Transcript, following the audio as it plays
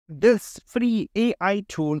This free AI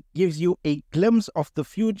tool gives you a glimpse of the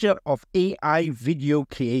future of AI video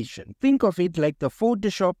creation. Think of it like the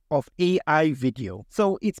Photoshop of AI video.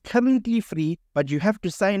 So it's currently free, but you have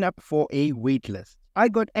to sign up for a waitlist. I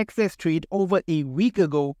got access to it over a week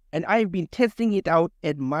ago and I've been testing it out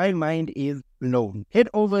and my mind is blown. Head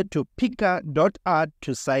over to Pika.art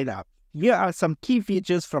to sign up. Here are some key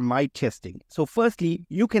features from my testing. So firstly,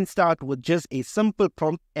 you can start with just a simple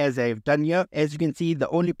prompt as I've done here. As you can see, the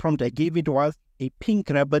only prompt I gave it was a pink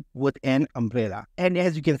rabbit with an umbrella. And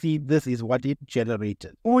as you can see, this is what it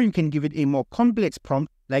generated. Or you can give it a more complex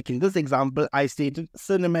prompt. Like in this example, I stated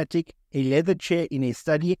cinematic, a leather chair in a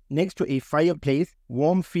study next to a fireplace,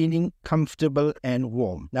 warm feeling, comfortable and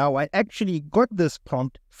warm. Now, I actually got this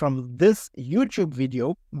prompt from this YouTube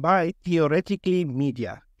video by Theoretically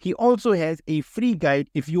Media. He also has a free guide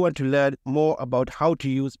if you want to learn more about how to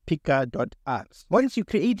use Pika.art. Once you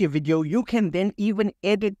create a video, you can then even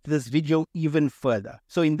edit this video even further.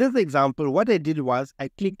 So in this example, what I did was I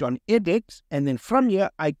clicked on edit and then from here,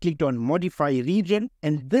 I clicked on modify region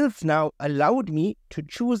and this now allowed me to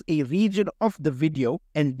choose a region of the video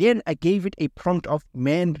and then I gave it a prompt of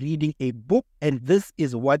man reading a book and this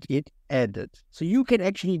is what it added. So you can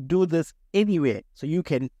actually do this anywhere. So you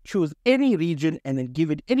can choose any region and then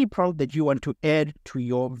give it any prompt that you want to add to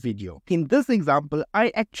your video. In this example,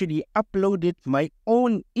 I actually uploaded my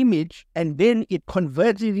own image and then it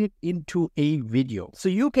converted it into a video. So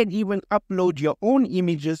you can even upload your own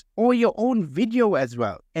images or your own video as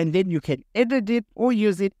well. And then you can edit it or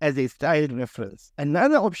use it as a style reference.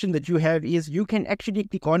 Another option that you have is you can actually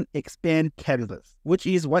click on expand canvas, which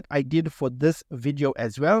is what I did for this video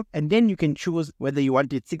as well. And then you can choose whether you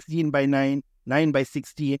want it 16 by 9, 9 by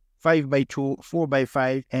 60, 5 by 2, 4 by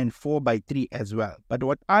 5, and 4 by 3 as well. But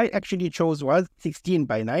what I actually chose was 16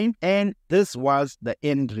 by 9, and this was the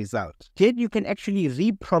end result. Then you can actually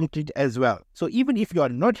reprompt it as well. So even if you are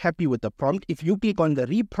not happy with the prompt, if you click on the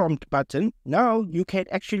reprompt button, now you can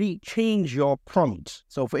actually change your prompt.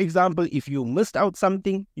 So for example, if you missed out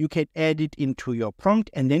something, you can add it into your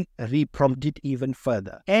prompt and then reprompt it even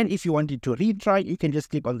further. And if you wanted to retry, you can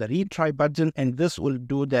just click on the retry button and this will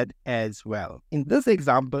do that as well. In this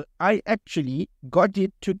example, I actually got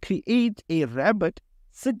it to create a rabbit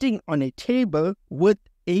sitting on a table with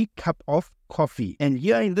a cup of coffee. And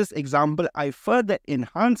here in this example, I further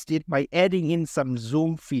enhanced it by adding in some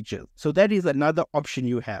zoom features. So that is another option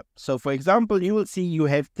you have. So for example, you will see you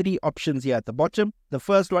have 3 options here at the bottom. The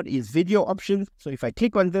first one is video options. So if I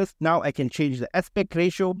click on this, now I can change the aspect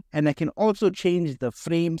ratio and I can also change the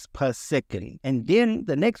frames per second. And then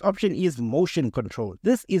the next option is motion control.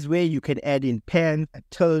 This is where you can add in pan, a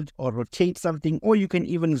tilt or rotate something, or you can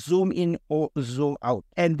even zoom in or zoom out.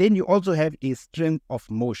 And then you also have a strength of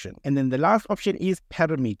motion. And then the last option is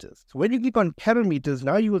parameters. So when you click on parameters,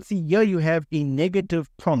 now you will see here you have a negative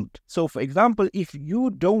prompt. So for example, if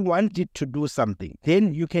you don't want it to do something,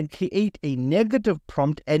 then you can create a negative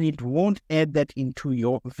prompt and it won't add that into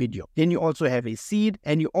your video. Then you also have a seed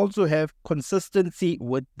and you also have consistency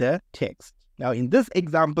with the text. Now in this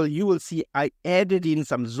example, you will see I added in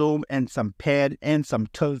some zoom and some pan and some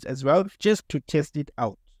tilts as well, just to test it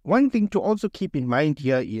out. One thing to also keep in mind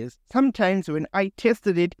here is sometimes when I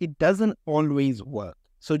tested it, it doesn't always work.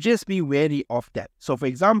 So just be wary of that. So for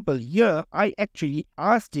example, here I actually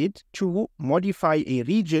asked it to modify a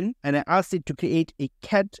region and I asked it to create a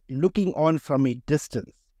cat looking on from a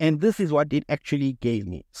distance. And this is what it actually gave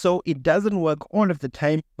me. So it doesn't work all of the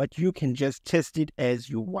time, but you can just test it as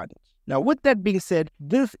you want. Now, with that being said,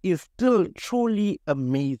 this is still truly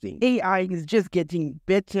amazing. AI is just getting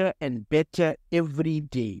better and better every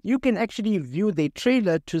day. You can actually view the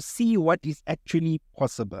trailer to see what is actually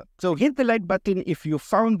possible. So hit the like button if you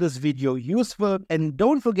found this video useful and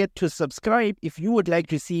don't forget to subscribe if you would like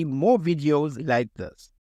to see more videos like this.